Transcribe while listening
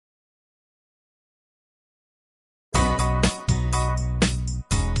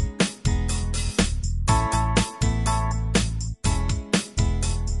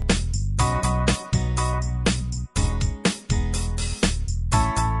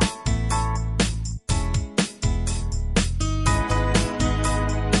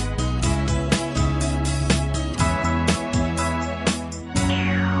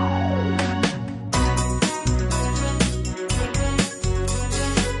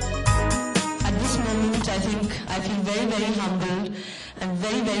I feel very, very humbled and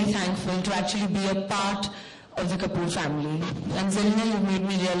very, very thankful to actually be a part of the Kapoor family. And Zarina, you've made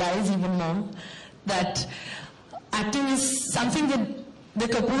me realize even more that acting is something that the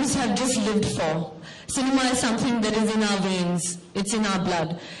Kapoors have just lived for. Cinema is something that is in our veins. It's in our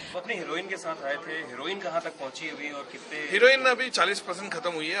blood. अपनी heroine के साथ आए थे, heroine कहाँ तक पहुंची अभी और कितने? हीरोइन अभी 40%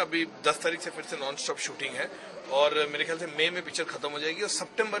 खत्म हुई है, अभी 10 तारीख से फिर से नॉन स्टॉप शूटिंग है और मेरे ख्याल से मई में पिक्चर खत्म हो जाएगी और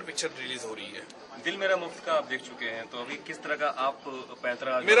सितंबर पिक्चर रिलीज हो रही है। दिल मेरा मुफ्त का आप देख चुके हैं, तो अभी किस तरह का आप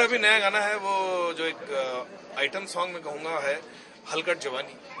पैंतरा? मेरा अभी नया गाना है, वो जो एक आइटम सॉन्ग में कहूँगा है हलकट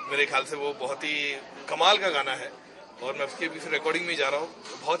जवानी। मेरे ख्याल से वो बहुत ही कमाल का गाना है और मैं उसके भी रिकॉर्डिंग में जा रहा हूँ।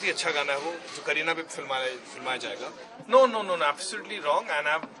 बहुत ही अच्छा गाना है वो, जो करीना पे फिल्माया जाएगा। No absolutely wrong and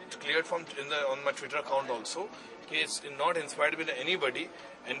I have cleared from on my Twitter account also कि it's not inspired with anybody.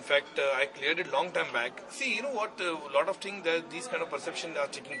 In fact, I cleared it long time back. See, you know what? A lot of things that these kind of perceptions are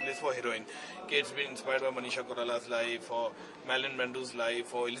taking place for heroine. Okay, it's been inspired by Manisha Koirala's life, or Marilyn Monroe's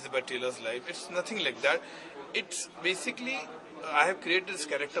life, or Elizabeth Taylor's life. It's nothing like that. It's basically I have created this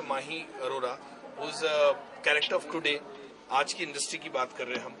character Mahi Arora, who's a character of today. आज की industry की बात कर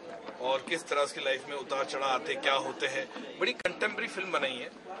रहे हैं हम और किस तरह उसकी लाइफ में उतार चढ़ाव आते क्या होते हैं. बड़ी कंटेम्प्रेरी फिल्म बनाई है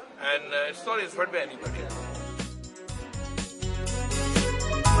and it's not inspired by anybody.